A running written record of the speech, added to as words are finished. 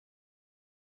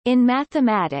In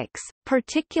mathematics,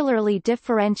 particularly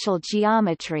differential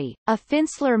geometry, a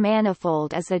Finsler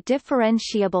manifold is a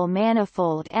differentiable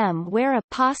manifold M where a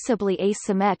possibly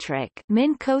asymmetric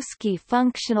Minkowski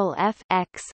functional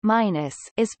f(x)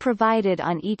 is provided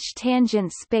on each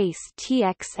tangent space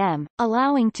Txm,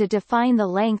 allowing to define the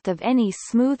length of any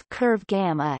smooth curve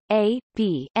gamma a,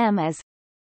 b M as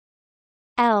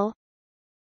L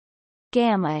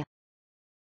gamma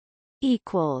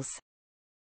equals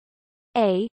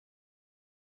A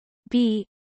B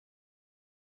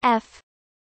F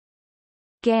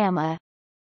gamma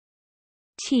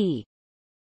T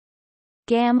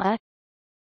gamma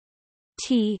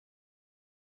T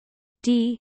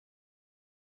D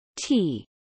T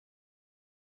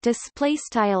display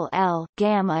style L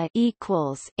gamma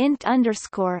equals int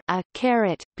underscore a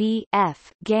caret B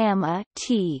F gamma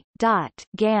T dot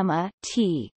gamma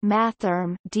T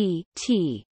mathrm D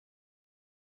T.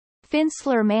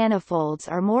 Finsler manifolds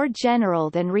are more general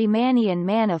than Riemannian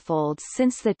manifolds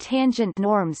since the tangent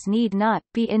norms need not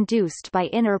be induced by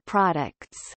inner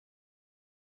products.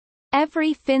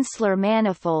 Every Finsler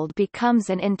manifold becomes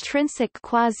an intrinsic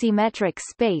quasimetric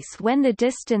space when the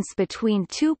distance between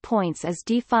 2 points is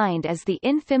defined as the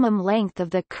infimum length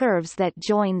of the curves that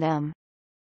join them.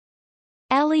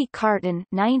 L. E. Cartan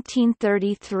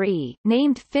 1933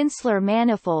 named Finsler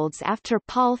manifolds after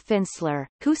Paul Finsler,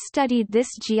 who studied this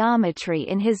geometry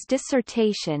in his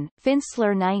dissertation,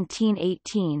 Finsler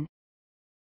 1918.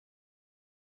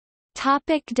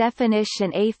 Topic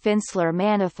definition. A Finsler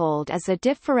manifold is a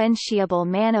differentiable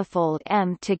manifold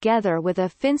M together with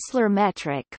a Finsler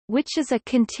metric, which is a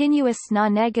continuous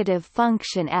non-negative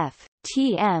function f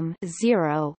Tm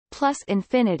 0 plus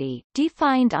infinity,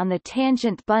 defined on the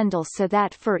tangent bundle so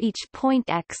that for each point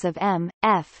x of M,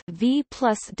 f v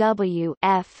plus w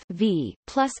f v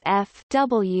plus f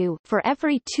w for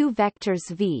every two vectors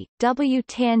v, w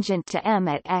tangent to M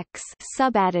at x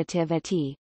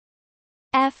subadditivity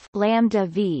f lambda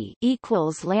v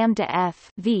equals lambda f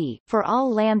v for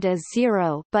all lambda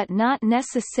 0 but not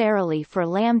necessarily for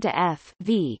lambda f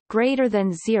v greater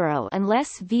than 0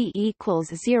 unless v equals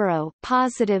 0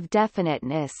 positive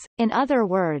definiteness. In other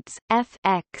words, f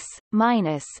x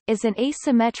minus is an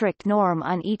asymmetric norm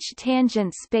on each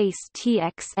tangent space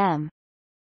Txm.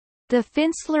 The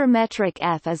Finsler metric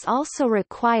f is also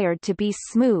required to be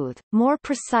smooth. More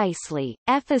precisely,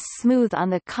 f is smooth on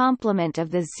the complement of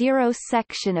the zero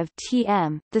section of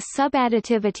Tm. The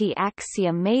subadditivity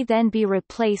axiom may then be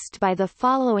replaced by the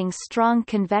following strong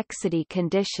convexity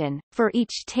condition: for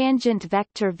each tangent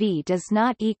vector v does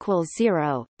not equal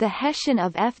 0, the Hessian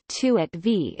of f2 at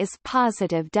v is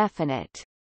positive definite.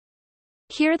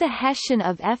 Here the Hessian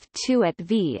of f2 at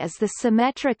v is the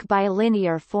symmetric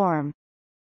bilinear form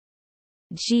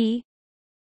G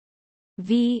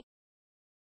V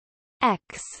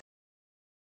X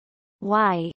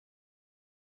Y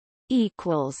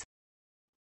equals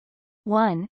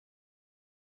 1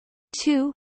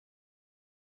 2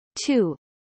 2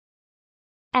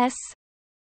 S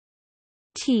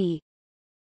T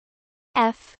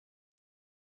F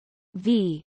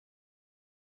V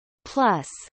plus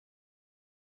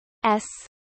S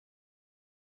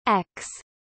X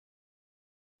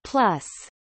plus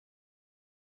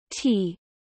T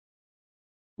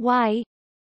Y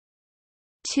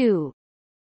 2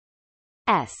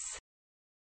 S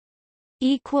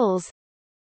equals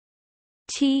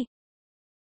T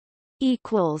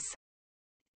equals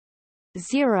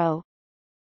 0.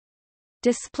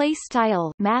 Display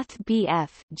style Math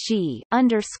G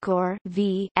underscore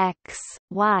V X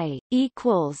Y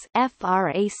equals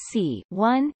frac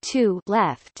 1 2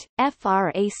 left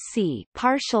frac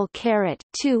partial caret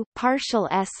 2 partial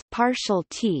S partial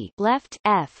T left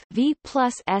f V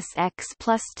plus SX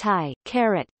plus tie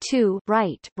caret 2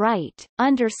 right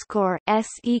underscore S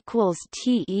equals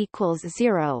T equals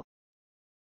 0.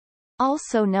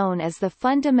 Also known as the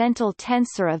fundamental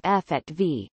tensor of f at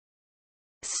V.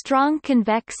 Strong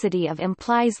convexity of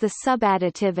implies the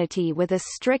subadditivity with a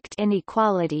strict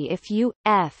inequality if U,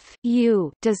 F,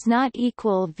 U does not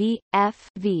equal V, F,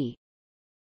 V.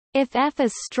 If F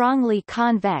is strongly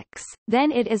convex,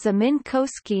 then it is a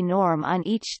Minkowski norm on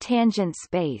each tangent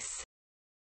space.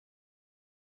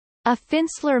 A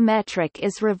Finsler metric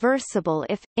is reversible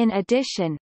if, in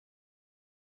addition,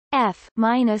 F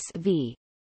minus V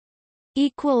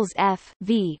equals f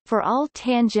v for all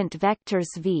tangent vectors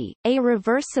v. A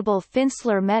reversible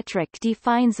Finsler metric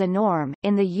defines a norm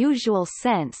in the usual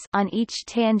sense on each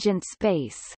tangent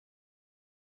space.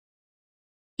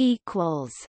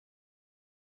 Equals.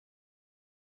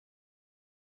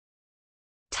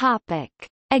 Topic: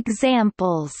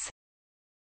 Examples.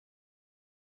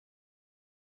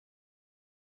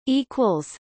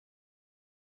 equals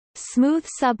smooth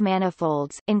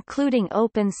submanifolds including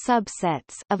open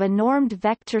subsets of a normed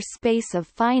vector space of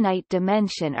finite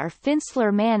dimension are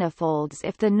Finsler manifolds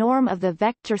if the norm of the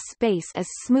vector space is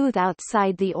smooth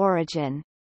outside the origin.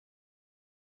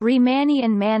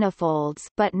 Riemannian manifolds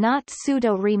but not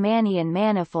pseudo-Riemannian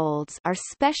manifolds are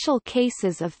special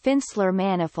cases of Finsler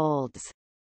manifolds.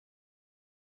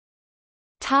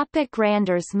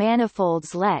 Randers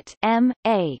manifolds let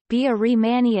M(A) be a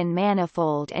Riemannian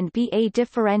manifold and be a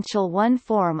differential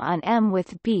one-form on M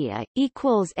with B a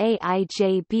equals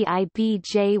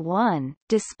aijbibj1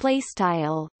 display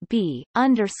style B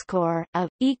underscore a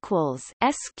equals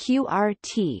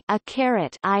sqrt a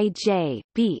caret ij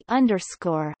B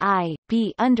underscore I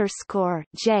B underscore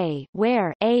j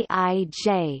where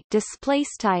aij display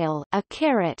style a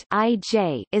caret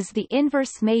ij is the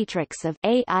inverse matrix of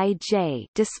aij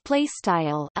display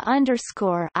style a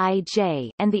underscore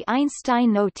ij and the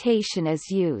Einstein notation is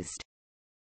used.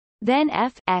 Then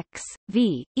f(x)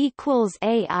 v equals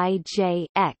aij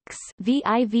x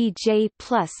vivj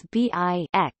plus bi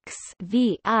x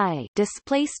vi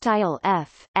display style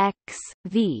f(x)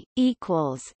 v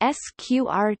equals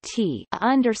sqrt a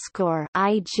underscore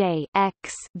ij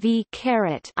x v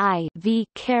caret I v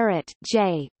caret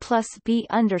j plus b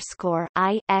underscore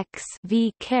I x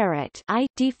v caret I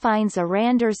defines a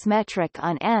Randers metric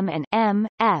on M, and M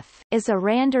f is a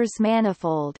Randers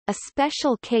manifold, a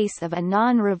special case of a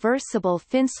non-reversible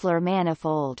Finsler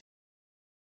manifold.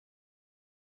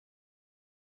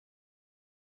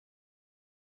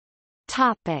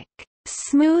 Topic: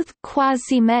 Smooth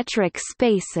quasimetric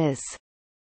spaces.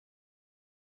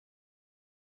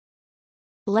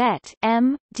 Let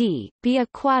M D be a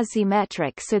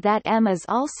quasimetric so that M is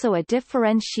also a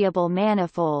differentiable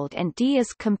manifold and D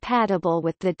is compatible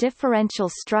with the differential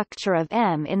structure of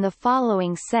M in the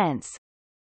following sense.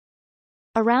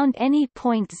 Around any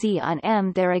point Z on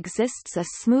M there exists a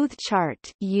smooth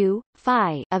chart U,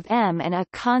 phi of M and a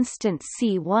constant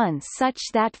C1 such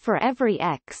that for every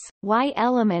x, y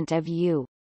element of U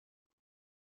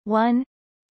 1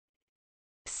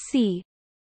 C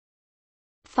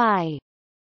phi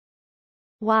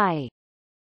y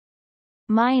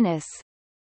minus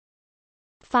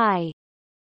phi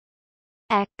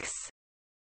x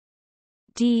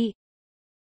d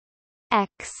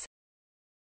x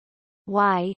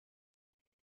y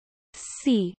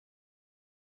c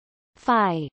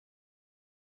phi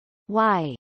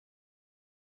y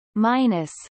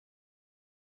minus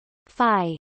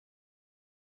phi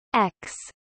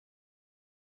x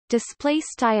display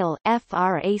style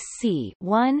frac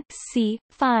 1 c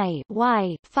phi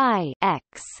y phi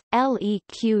x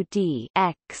leq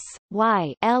x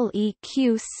y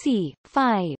leq c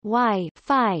phi y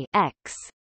phi x.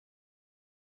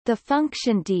 The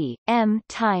function d m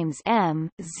times m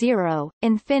 0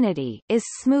 infinity is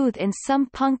smooth in some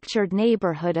punctured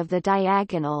neighborhood of the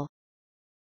diagonal.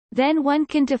 Then one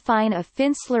can define a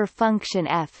Finsler function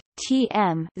f t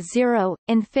m 0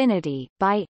 infinity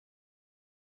by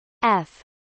f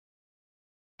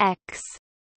x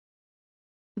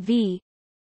v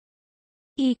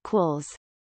equals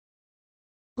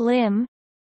lim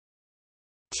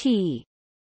t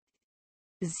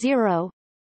 0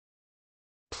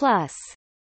 plus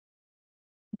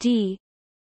d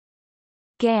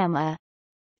gamma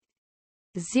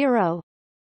 0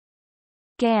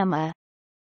 gamma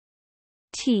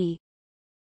t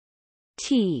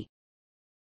t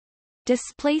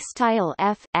display style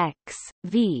f x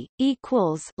v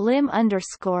equals lim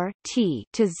underscore t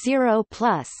to 0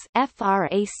 plus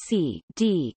frac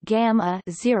d gamma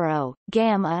 0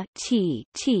 gamma t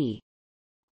t,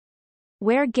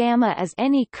 where gamma is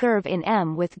any curve in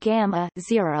M with gamma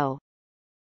 0.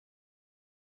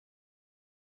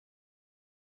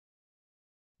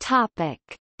 Topic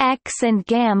x and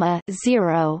gamma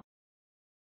 0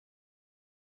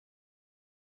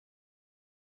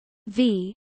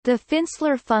 v. The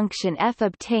Finsler function f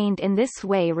obtained in this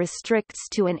way restricts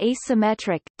to an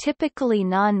asymmetric, typically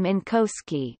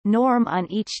non-Minkowski, norm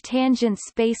on each tangent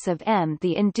space of M.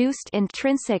 The induced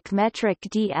intrinsic metric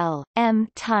dl M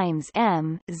times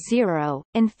M 0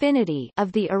 infinity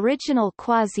of the original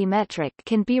quasimetric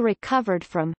can be recovered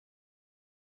from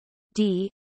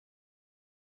d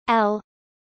l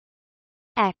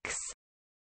x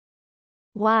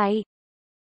y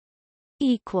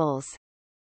equals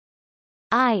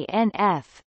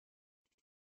INF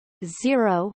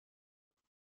 0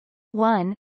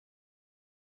 1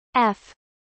 F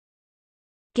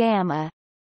gamma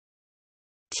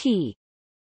T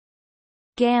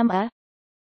gamma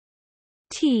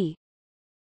T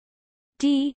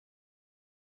D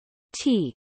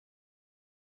T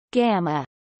gamma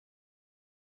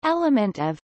element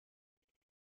of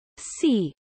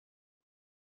C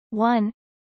 1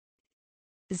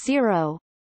 0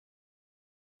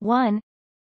 1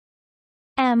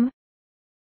 m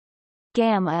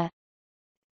gamma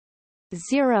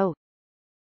 0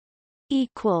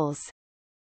 equals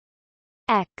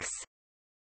x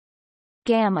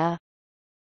gamma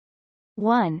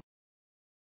 1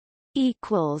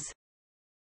 equals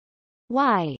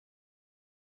y.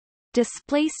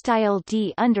 Display style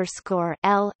d underscore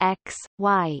l x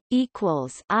y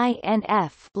equals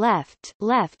INF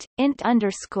left int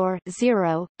underscore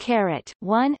 0 caret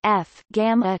 1 f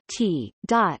gamma t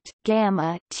dot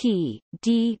gamma t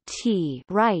dt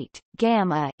right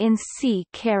gamma in c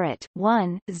caret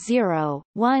 1 0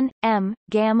 1 m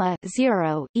gamma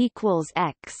 0 equals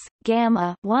x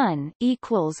gamma 1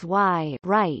 equals y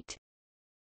right.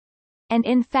 And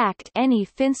in fact any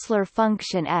Finsler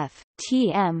function f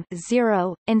Tm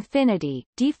 0 infinity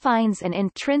defines an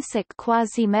intrinsic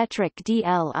quasimetric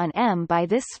dl on M by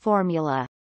this formula.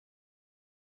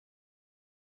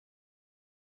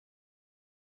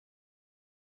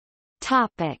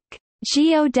 Topic: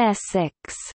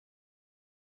 Geodesics.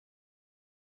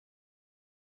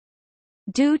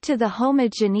 Due to the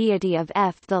homogeneity of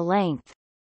f, the length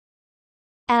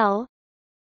L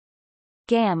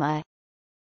gamma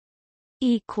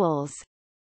equals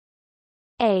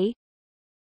A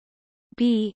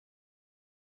B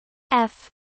F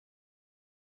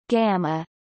gamma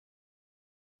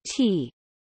T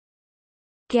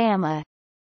gamma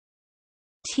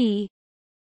T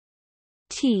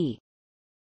T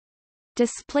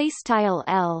display style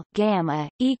L gamma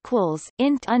equals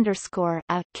int underscore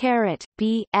a caret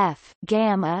B F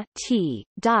gamma T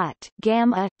dot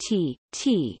gamma T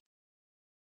T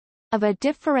of a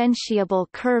differentiable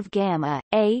curve gamma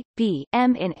a b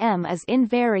m in M is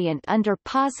invariant under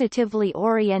positively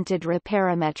oriented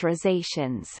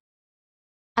reparametrizations.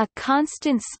 A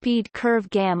constant speed curve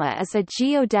gamma is a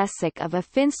geodesic of a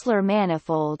Finsler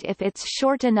manifold if its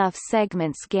short enough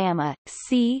segments gamma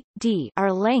c d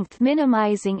are length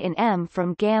minimizing in M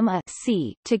from gamma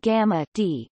c to gamma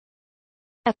d.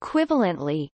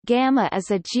 Equivalently, gamma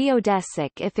is a geodesic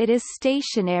if it is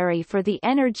stationary for the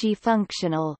energy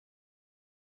functional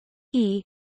E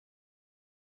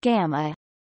gamma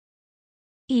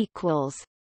equals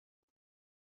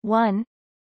 1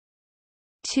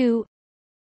 2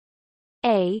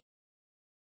 A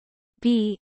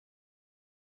B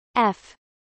F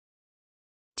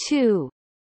 2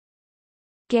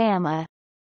 gamma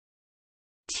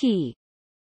T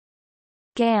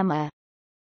gamma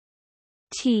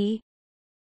T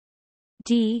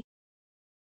D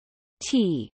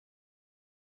T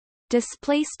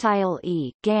display style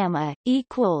E gamma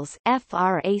equals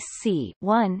frac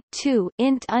 1 2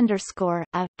 int underscore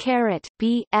a caret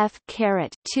B F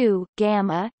caret 2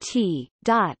 gamma T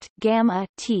dot gamma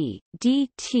T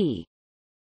dt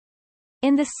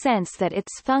in the sense that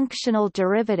its functional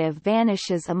derivative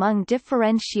vanishes among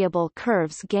differentiable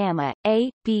curves gamma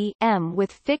a b m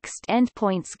with fixed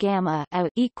endpoints gamma a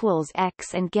equals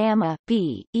x and gamma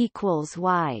b equals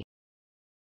y.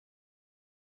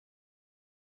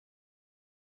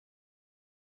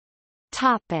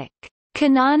 Topic: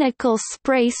 Canonical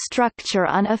spray structure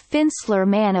on a Finsler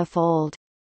manifold.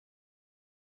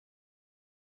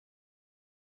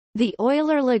 The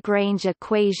Euler-Lagrange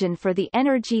equation for the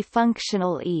energy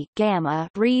functional E gamma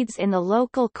reads in the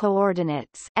local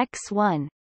coordinates x1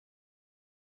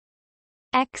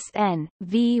 xn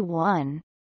v1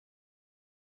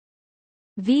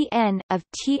 vn of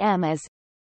Tm as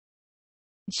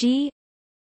g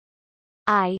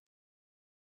I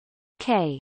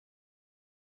k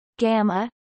gamma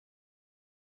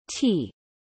T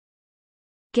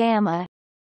gamma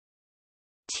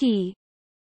T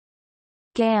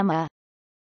gamma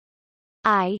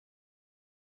I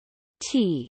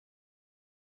T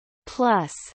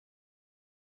plus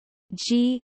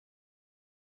G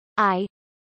I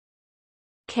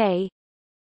K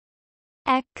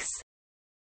X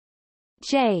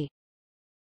J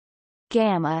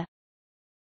gamma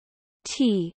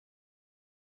T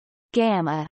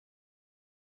gamma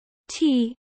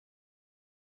T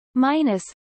minus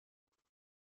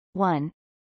 1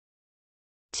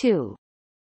 2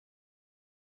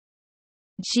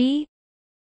 G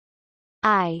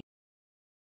I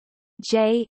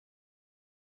J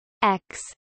X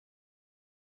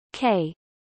K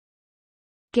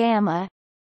gamma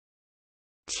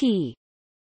T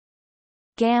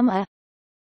gamma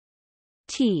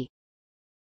T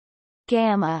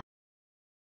gamma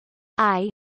I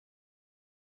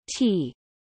T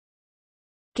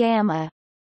gamma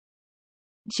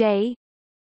J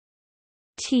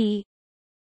T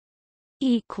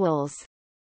equals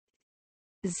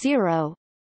 0.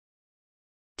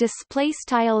 Display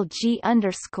style G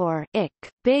underscore IC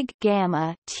big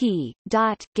gamma T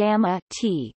dot gamma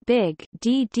T big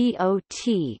D dot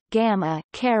gamma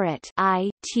caret I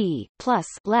T plus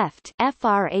left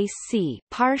frac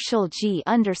partial G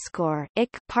underscore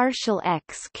IC partial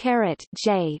X caret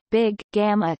J big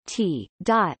gamma T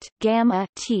dot gamma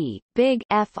T big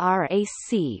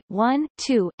frac 1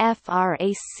 2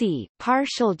 frac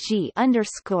partial G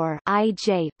underscore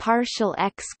IJ partial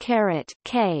X caret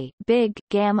K big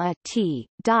gamma T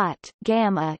dot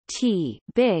gamma T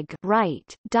big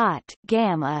right dot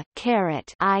gamma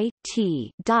caret I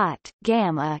T dot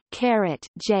gamma caret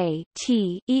J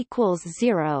T equals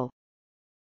 0,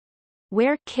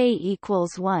 where K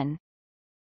equals 1.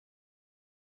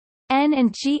 N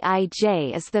and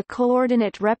Gij is the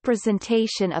coordinate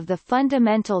representation of the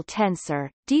fundamental tensor,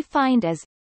 defined as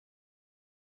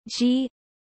G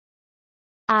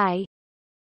I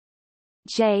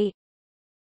J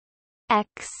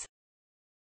X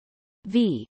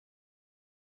V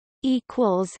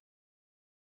equals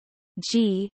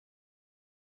G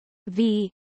V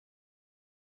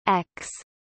X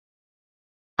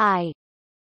I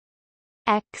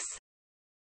X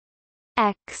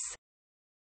X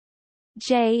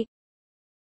J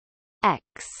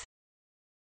X.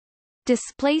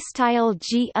 Display style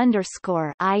G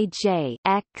underscore IJ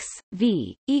X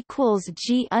V equals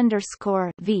G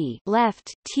underscore V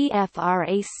left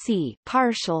TFRAC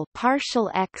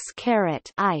partial X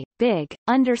caret I big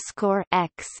underscore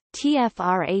X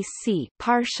TFRAC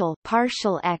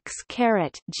partial X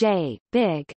caret J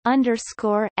big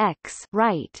underscore X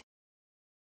right.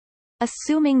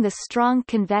 Assuming the strong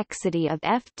convexity of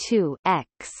F2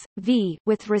 X V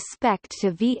with respect to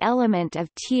V element of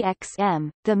Txm,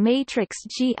 the matrix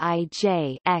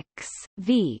Gij X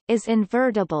V is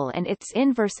invertible and its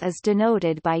inverse is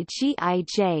denoted by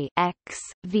Gij X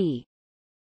V.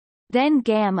 Then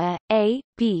gamma A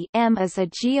B M is a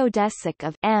geodesic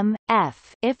of M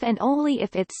F if and only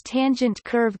if its tangent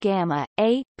curve gamma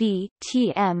A B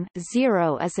Tm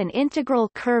 0 is an integral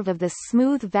curve of the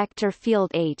smooth vector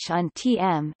field H on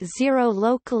Tm 0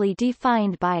 locally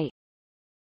defined by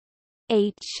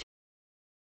H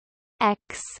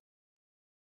X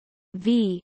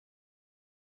V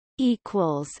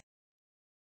equals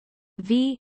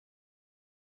V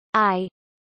I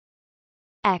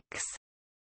X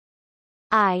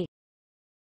I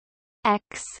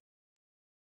X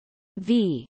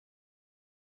V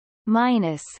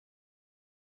minus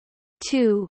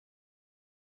 2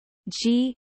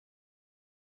 G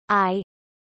I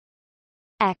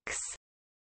X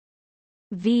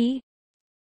V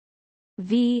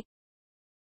V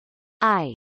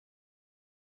I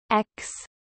X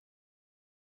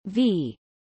V.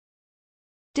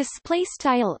 Display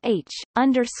style H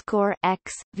underscore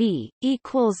X V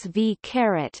equals V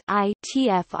caret I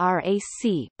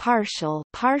TFRAC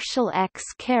partial X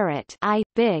caret I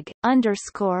big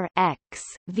underscore X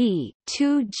V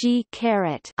 2 G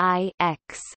caret I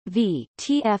X V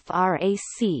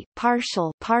TFRAC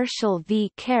partial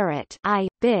V caret I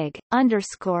big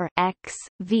underscore X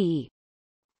V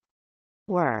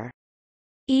were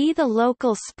the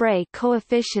local spray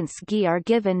coefficients G are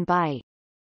given by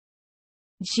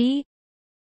G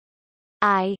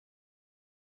I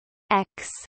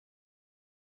X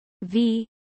V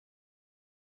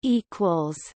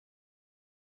equals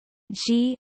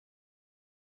G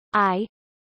I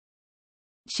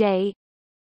J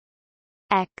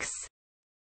X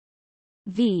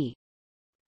V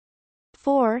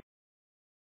 4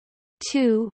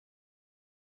 2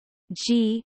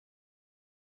 G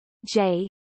J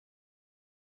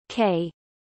K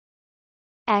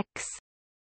X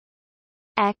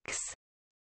X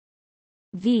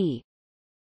V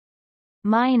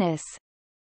minus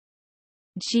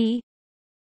G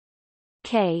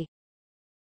K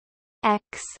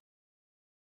X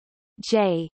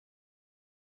J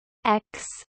X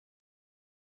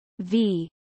V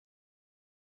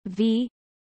V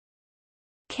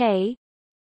K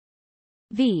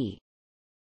V.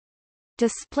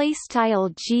 Display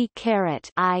style G caret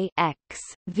I X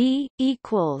V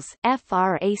equals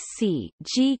frac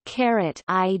G caret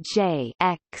I J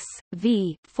X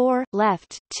V 4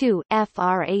 left 2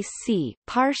 frac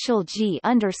partial G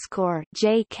underscore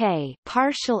J K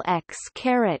partial X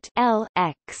caret L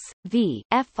X V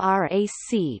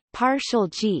frac partial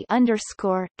G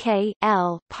underscore K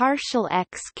L partial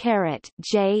X caret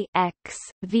J X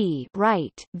V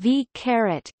right V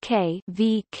caret K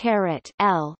V caret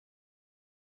L.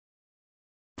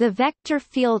 The vector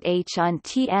field H on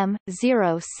Tm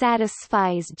 0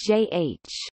 satisfies JH.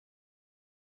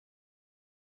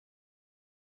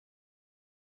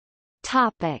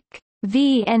 Topic: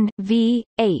 V and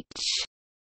VH.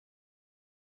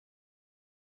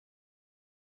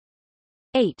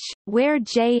 H, where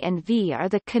J and V are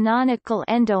the canonical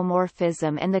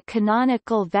endomorphism and the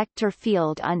canonical vector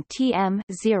field on Tm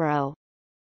 0.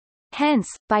 Hence,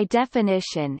 by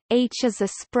definition, H is a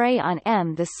spray on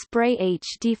M. The spray H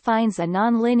defines a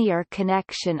nonlinear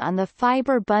connection on the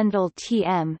fiber bundle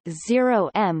Tm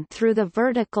 0M through the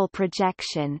vertical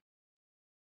projection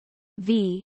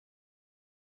V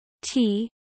T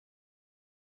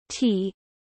T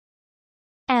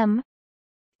M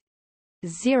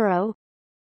 0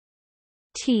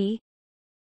 T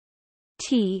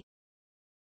T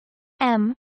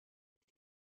M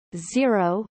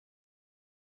 0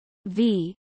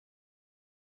 V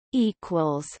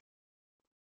equals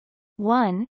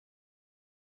 1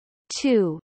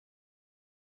 2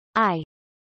 I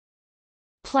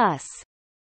plus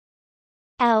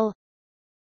L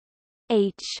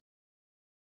H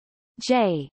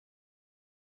J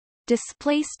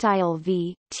display style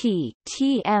V T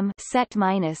Tm set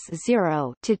minus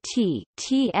 0 to T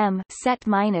Tm set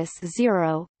minus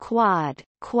 0 quad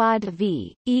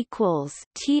V equals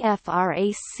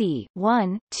TFRAC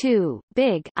 1 2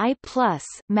 big I plus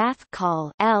math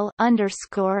call L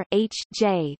underscore H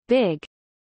J big.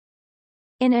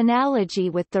 In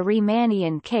analogy with the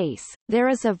Riemannian case, there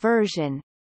is a version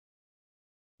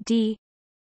D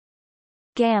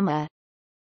gamma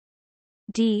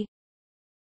D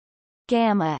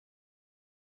gamma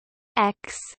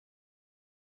x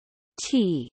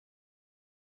t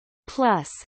plus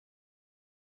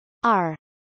r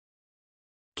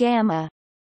gamma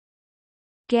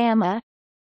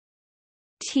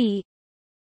t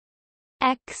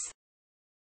x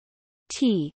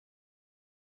t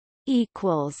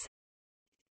equals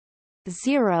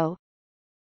 0.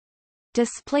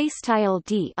 Display style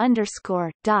D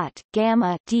underscore dot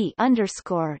gamma D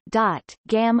underscore dot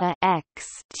gamma x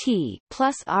T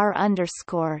plus R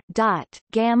underscore dot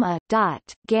gamma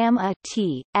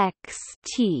T x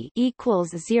T equals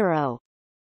 0.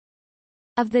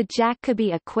 Of the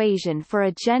Jacobi equation for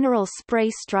a general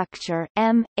spray structure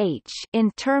M H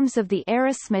in terms of the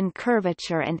Ehresmann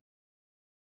curvature and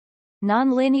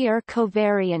nonlinear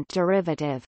covariant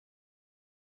derivative.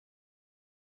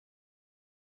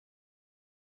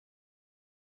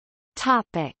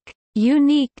 Topic: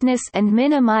 Uniqueness and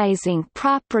minimizing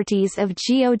properties of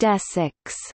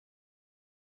geodesics.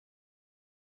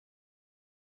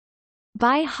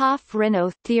 By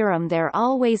Hopf-Rinow theorem, there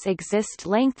always exist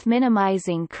length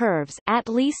minimizing curves, at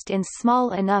least in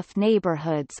small enough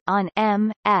neighborhoods, on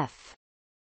M, F.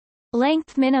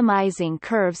 Length minimizing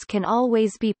curves can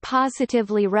always be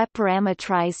positively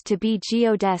reparametrized to be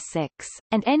geodesics,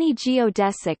 and any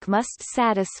geodesic must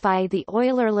satisfy the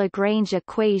Euler-Lagrange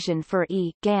equation for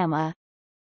E gamma.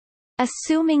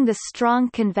 Assuming the strong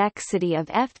convexity of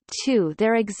F2,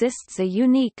 there exists a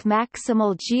unique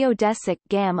maximal geodesic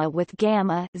gamma with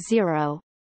gamma 0.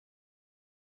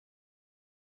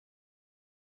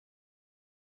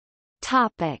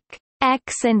 Topic: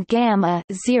 X and gamma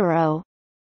 0.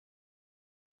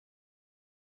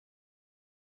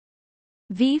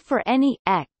 V for any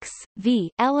x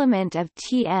V element of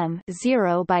Tm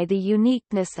 0 by the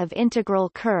uniqueness of integral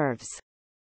curves.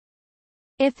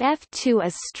 If F2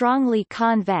 is strongly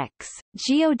convex,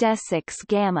 geodesics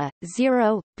gamma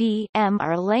 0 B M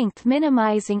are length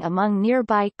minimizing among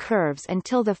nearby curves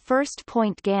until the first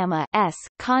point gamma S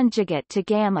conjugate to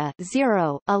gamma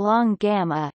 0 along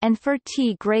gamma, and for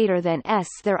T greater than S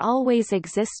there always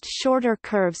exist shorter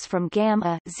curves from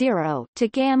gamma 0 to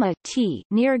gamma T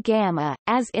near gamma,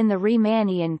 as in the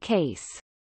Riemannian case.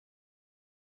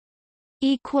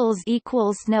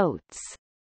 Notes